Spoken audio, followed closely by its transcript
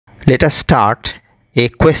Let us start a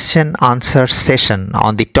question answer session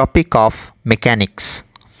on the topic of mechanics.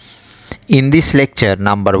 In this lecture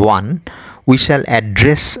number 1, we shall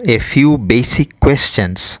address a few basic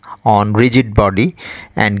questions on rigid body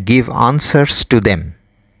and give answers to them.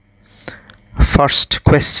 First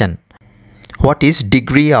question: what is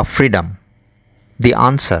degree of freedom? The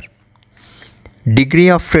answer: degree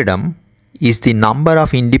of freedom is the number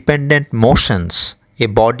of independent motions a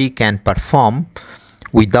body can perform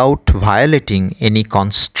without violating any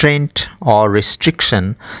constraint or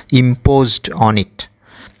restriction imposed on it.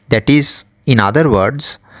 That is, in other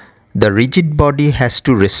words, the rigid body has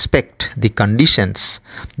to respect the conditions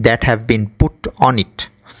that have been put on it.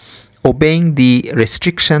 Obeying the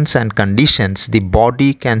restrictions and conditions, the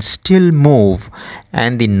body can still move,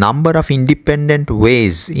 and the number of independent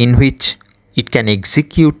ways in which it can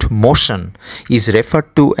execute motion is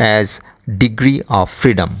referred to as degree of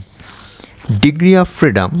freedom. Degree of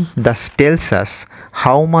freedom thus tells us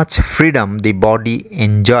how much freedom the body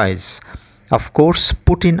enjoys. Of course,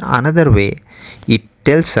 put in another way, it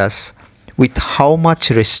tells us with how much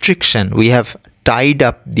restriction we have tied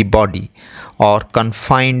up the body or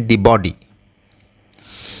confined the body.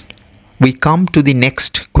 We come to the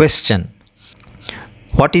next question.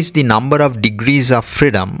 What is the number of degrees of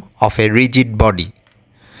freedom of a rigid body?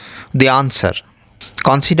 The answer: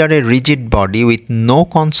 consider a rigid body with no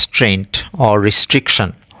constraint or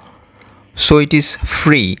restriction, so it is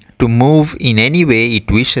free to move in any way it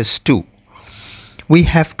wishes to. We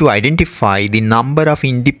have to identify the number of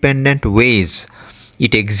independent ways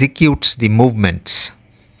it executes the movements.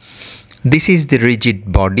 This is the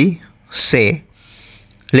rigid body. Say,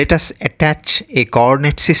 let us attach a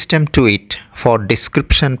coordinate system to it for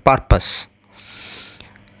description purpose.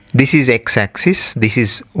 This is x-axis, this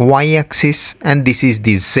is y-axis, and this is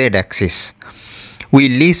the z-axis. We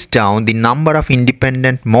list down the number of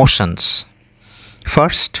independent motions.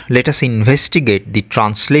 First, let us investigate the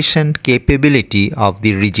translation capability of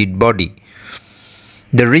the rigid body.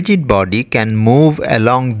 The rigid body can move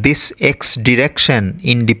along this x direction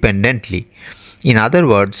independently. In other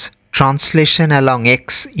words, translation along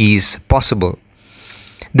x is possible.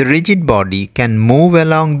 The rigid body can move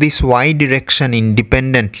along this y direction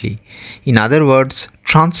independently. In other words,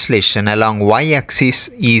 translation along y-axis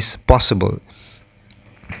is possible.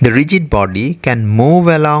 The rigid body can move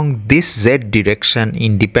along this z direction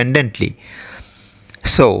independently.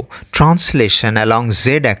 So, translation along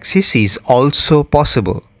z-axis is also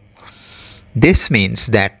possible. This means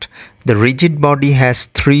that the rigid body has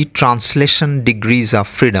 3 translation degrees of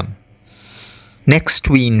freedom. Next,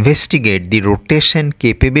 we investigate the rotation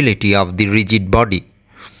capability of the rigid body.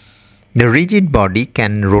 The rigid body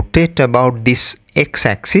can rotate about this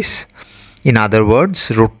x-axis. In other words,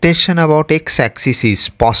 rotation about x-axis is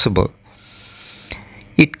possible.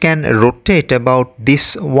 It can rotate about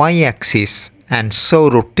this y-axis, and so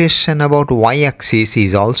rotation about y-axis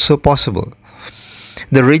is also possible.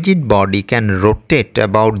 The rigid body can rotate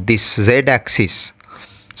about this z-axis.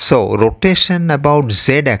 So, rotation about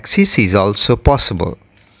z-axis is also possible.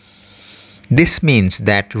 This means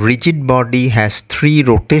that rigid body has 3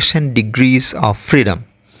 rotation degrees of freedom.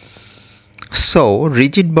 So,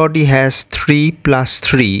 rigid body has 3 plus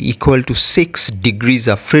 3 equal to 6 degrees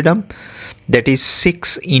of freedom, that is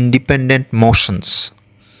 6 independent motions.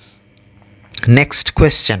 Next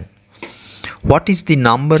question. What is the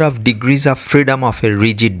number of degrees of freedom of a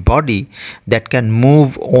rigid body that can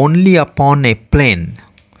move only upon a plane?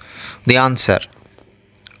 The answer: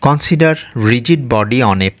 consider rigid body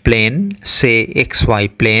on a plane, say xy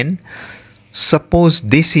plane. Suppose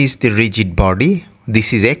this is the rigid body,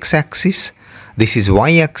 this is x-axis, this is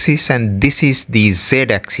y-axis, and this is the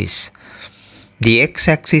z-axis. The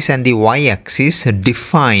x-axis and the y-axis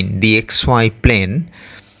define the xy plane,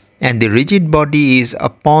 and the rigid body is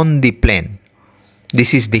upon the plane.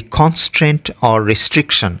 This is the constraint or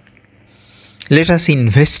restriction. Let us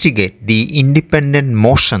investigate the independent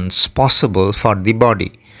motions possible for the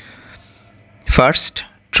body. First,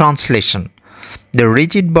 translation. The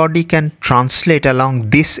rigid body can translate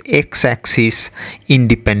along this x-axis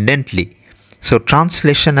independently. So,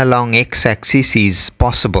 translation along x-axis is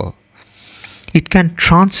possible. It can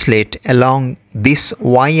translate along this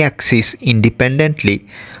y-axis independently.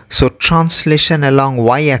 So, translation along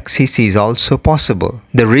y-axis is also possible.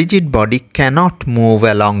 The rigid body cannot move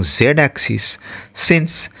along z-axis,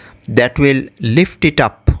 since that will lift it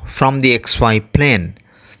up from the xy plane.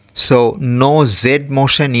 So, no z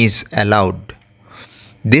motion is allowed.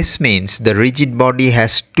 This means the rigid body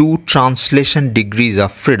has 2 translation degrees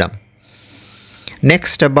of freedom.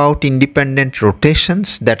 Next, about independent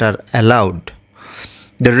rotations that are allowed.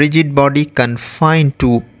 The rigid body confined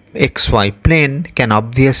to xy plane can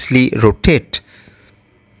obviously rotate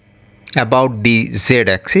about the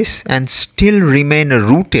z-axis and still remain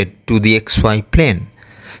rooted to the xy plane.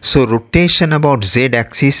 So rotation about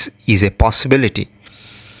z-axis is a possibility.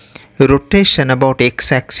 Rotation about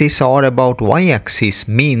x-axis or about y-axis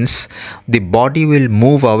means the body will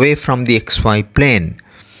move away from the xy plane,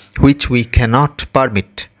 which we cannot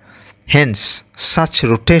permit. Hence, such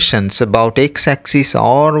rotations about x-axis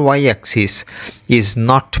or y-axis is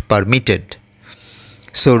not permitted.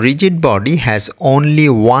 So rigid body has only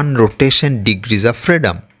one rotation degrees of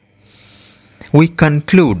freedom. We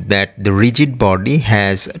conclude that the rigid body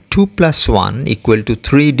has 2 plus 1 equal to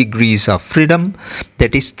 3 degrees of freedom,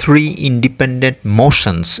 that is 3 independent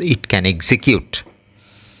motions it can execute.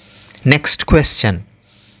 Next question.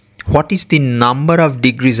 What is the number of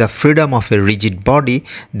degrees of freedom of a rigid body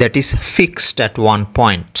that is fixed at one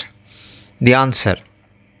point? The answer.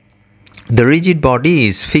 The rigid body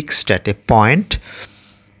is fixed at a point.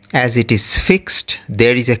 As it is fixed,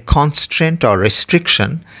 there is a constraint or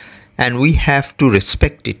restriction and we have to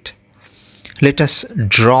respect it. Let us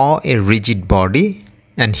draw a rigid body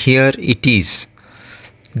and here it is.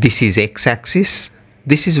 This is x-axis,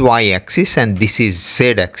 this is y-axis and this is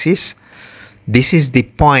z-axis. This is the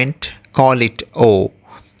point, call it O,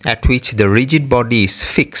 at which the rigid body is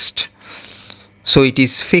fixed. So it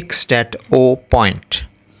is fixed at O point.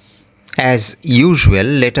 As usual,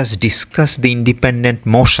 let us discuss the independent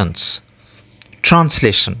motions.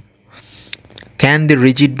 Translation. Can the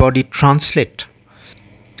rigid body translate?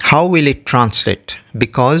 How will it translate?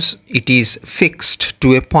 Because it is fixed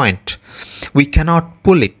to a point. We cannot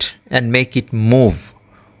pull it and make it move.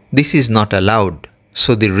 This is not allowed.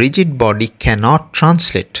 So the rigid body cannot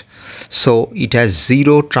translate. So it has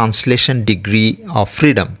 0 translation degree of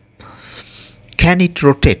freedom. Can it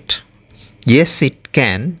rotate? Yes, it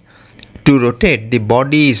can. To rotate, the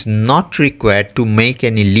body is not required to make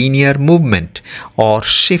any linear movement or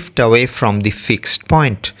shift away from the fixed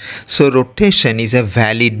point. So rotation is a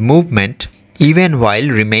valid movement even while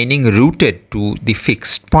remaining rooted to the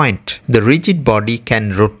fixed point. The rigid body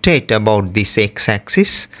can rotate about this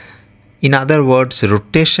x-axis. In other words,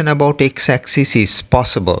 rotation about x-axis is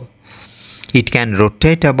possible. It can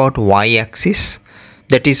rotate about y-axis.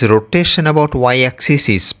 That is, rotation about y-axis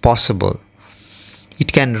is possible.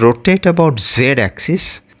 It can rotate about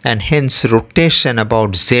z-axis and hence rotation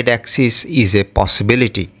about z-axis is a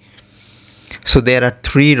possibility. So there are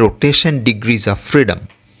 3 rotation degrees of freedom.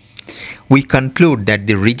 We conclude that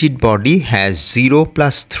the rigid body has 0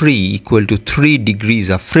 plus 3 equal to 3 degrees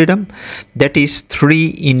of freedom, that is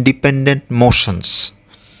 3 independent motions.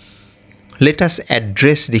 Let us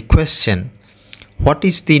address the question, what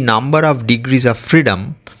is the number of degrees of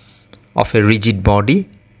freedom of a rigid body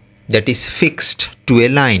that is fixed to a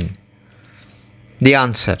line? The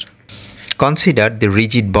answer. Consider the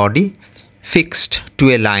rigid body fixed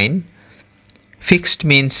to a line. Fixed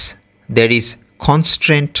means there is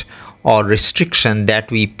constraint or restriction that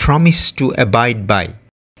we promise to abide by.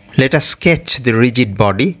 Let us sketch the rigid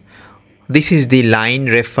body. This is the line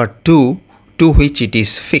referred to which it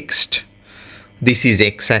is fixed. This is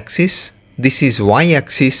x-axis, this is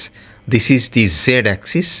y-axis, this is the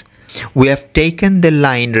z-axis. We have taken the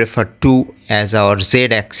line referred to as our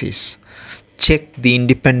z-axis. Check the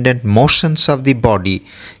independent motions of the body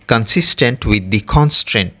consistent with the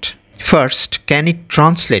constraint. First, can it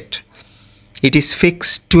translate? It is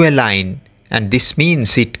fixed to a line and this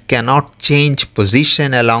means it cannot change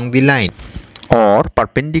position along the line or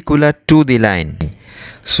perpendicular to the line.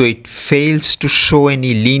 So it fails to show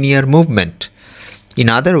any linear movement. In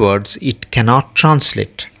other words, it cannot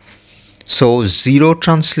translate. So 0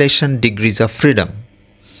 translation degrees of freedom.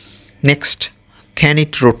 Next, can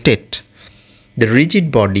it rotate? The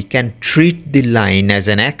rigid body can treat the line as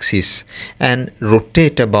an axis and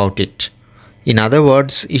rotate about it. In other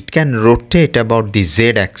words, it can rotate about the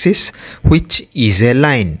z-axis, which is a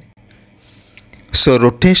line. So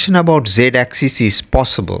rotation about z-axis is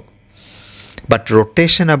possible. But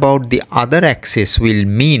rotation about the other axis will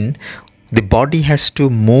mean the body has to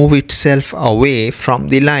move itself away from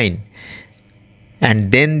the line.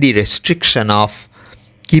 And then the restriction of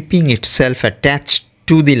keeping itself attached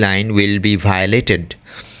to the line will be violated.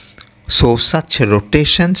 So such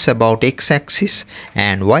rotations about x-axis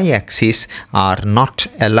and y-axis are not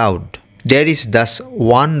allowed. There is thus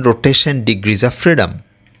 1 rotation degrees of freedom.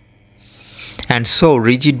 And so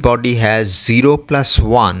rigid body has 0 plus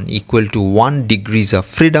 1 equal to 1 degrees of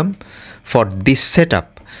freedom for this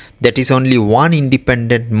setup. That is, only 1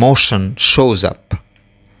 independent motion shows up.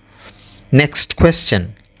 Next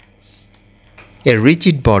question. A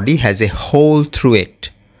rigid body has a hole through it.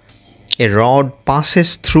 a rod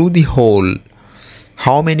passes through the hole,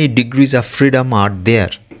 how many degrees of freedom are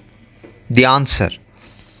there? The answer: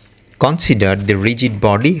 consider the rigid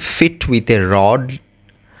body fit with a rod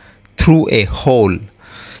through a hole,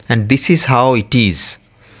 and this is how it is.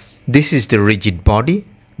 This is the rigid body,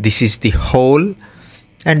 this is the hole,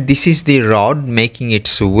 and this is the rod making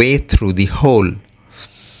its way through the hole.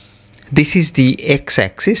 This is the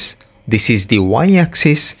x-axis, this is the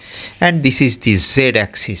y-axis, and this is the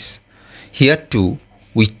z-axis. Here too,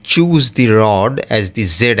 we choose the rod as the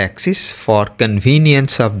z-axis for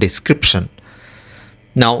convenience of description.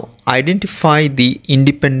 Now identify the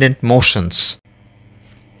independent motions.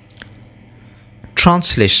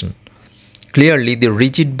 Translation. Clearly the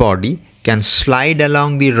rigid body can slide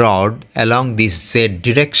along the rod along this z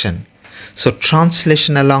direction. So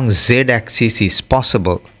translation along z-axis is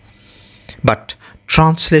possible. But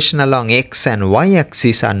translation along x and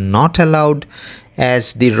y-axis are not allowed,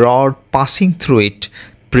 as the rod passing through it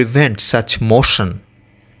prevents such motion.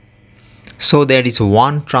 So there is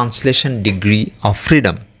one translation degree of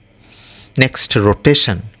freedom. Next,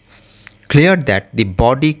 rotation. Clear that the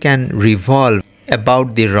body can revolve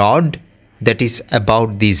about the rod, that is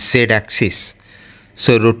about the z-axis.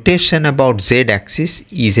 So rotation about z-axis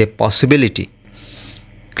is a possibility.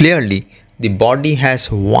 Clearly, the body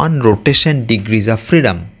has 1 rotation degrees of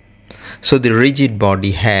freedom. So the rigid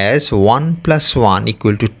body has 1 plus 1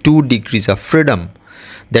 equal to 2 degrees of freedom.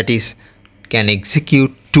 That is, can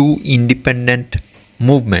execute 2 independent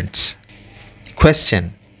movements.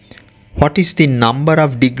 Question. What is the number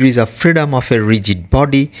of degrees of freedom of a rigid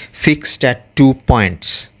body fixed at 2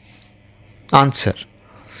 points? Answer.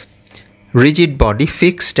 Rigid body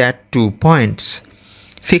fixed at 2 points.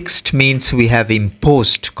 Fixed means we have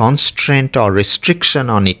imposed constraint or restriction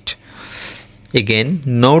on it. Again,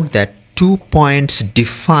 note that 2 points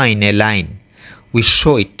define a line. We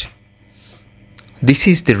show it. This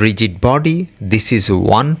is the rigid body, this is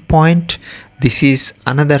 1 point, this is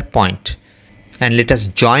another point. And let us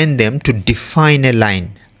join them to define a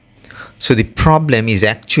line. So the problem is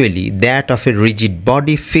actually that of a rigid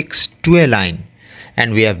body fixed to a line,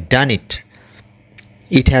 and we have done it.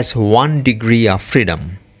 It has 1 degree of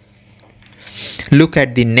freedom. Look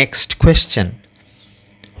at the next question.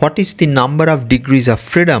 What is the number of degrees of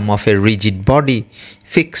freedom of a rigid body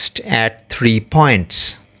fixed at 3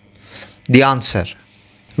 points? The answer.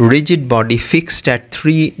 Rigid body fixed at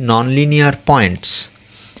 3 nonlinear points.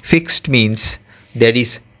 Fixed means there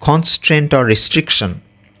is constraint or restriction.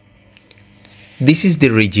 This is the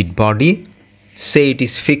rigid body. Say it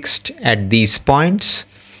is fixed at these points.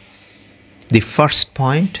 The first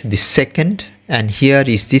point, the second, and here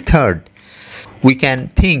is the third. We can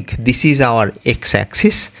think this is our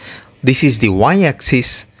x-axis, this is the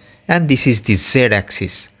y-axis, and this is the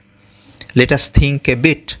z-axis. Let us think a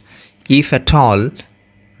bit. If at all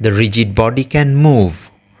the rigid body can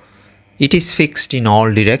move, it is fixed in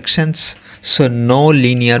all directions, so no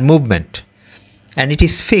linear movement. And it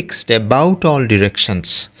is fixed about all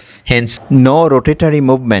directions, hence no rotatory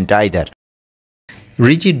movement either.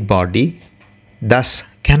 Rigid body thus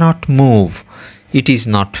cannot move, it is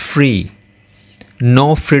not free.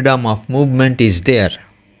 No freedom of movement is there.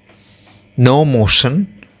 No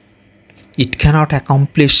motion. It cannot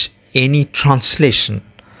accomplish any translation.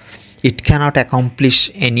 It cannot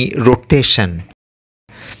accomplish any rotation.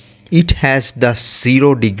 It has thus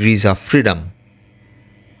 0 degrees of freedom.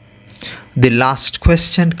 The last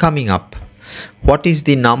question coming up. What is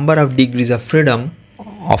the number of degrees of freedom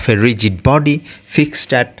of a rigid body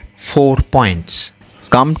fixed at 4 points?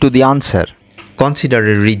 Come to the answer. Consider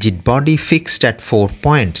a rigid body fixed at 4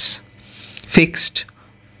 points. Fixed,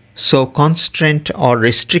 so constraint or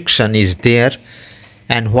restriction is there,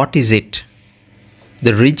 and what is it?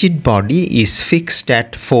 The rigid body is fixed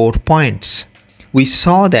at 4 points. We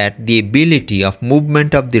saw that the ability of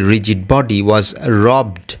movement of the rigid body was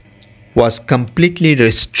robbed, was completely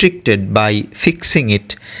restricted by fixing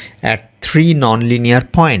it at 3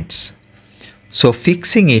 nonlinear points. So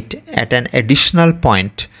fixing it at an additional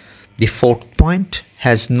point, the 4th point,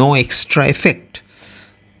 has no extra effect.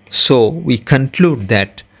 So we conclude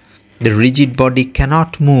that the rigid body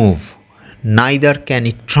cannot move, neither can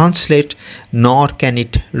it translate nor can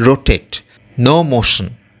it rotate. No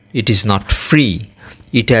motion. It is not free.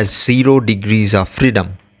 It has 0 degrees of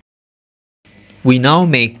freedom. We now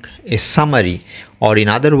make a summary, or in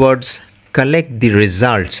other words, collect the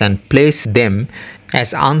results and place them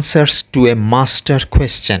as answers to a master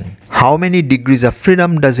question. How many degrees of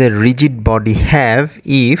freedom does a rigid body have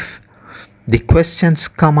if? The questions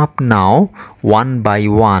come up now one by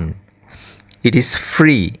one. It is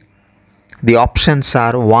free. The options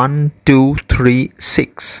are 1, 2, 3,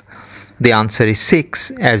 6. The answer is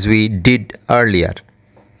 6, as we did earlier.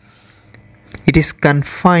 It is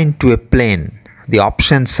confined to a plane. The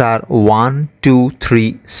options are 1, 2,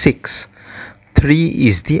 3, 6. 3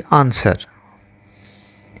 is the answer.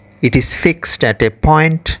 It is fixed at a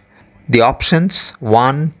point. The options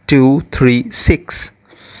 1, 2, 3, 6.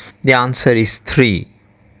 The answer is 3.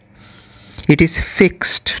 It is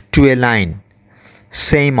fixed to a line.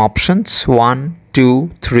 Same options 1,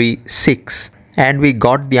 2, 3, 6. And we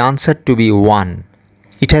got the answer to be 1.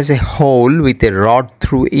 It has a hole with a rod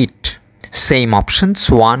through it. Same options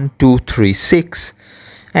 1, 2, 3, 6.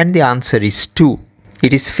 And the answer is 2.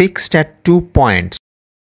 It is fixed at 2 points.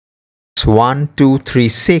 1, 2, 3,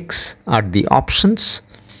 6 are the options.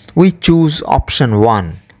 We choose option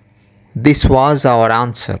 1. This was our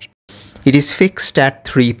answer. It is fixed at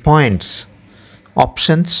 3 points.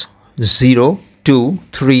 Options 0, 2,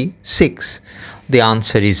 3, 6. The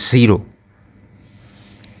answer is 0.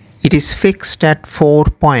 It is fixed at 4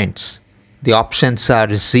 points. The options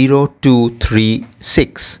are 0, 2, 3,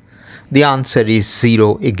 6. The answer is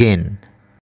 0 again.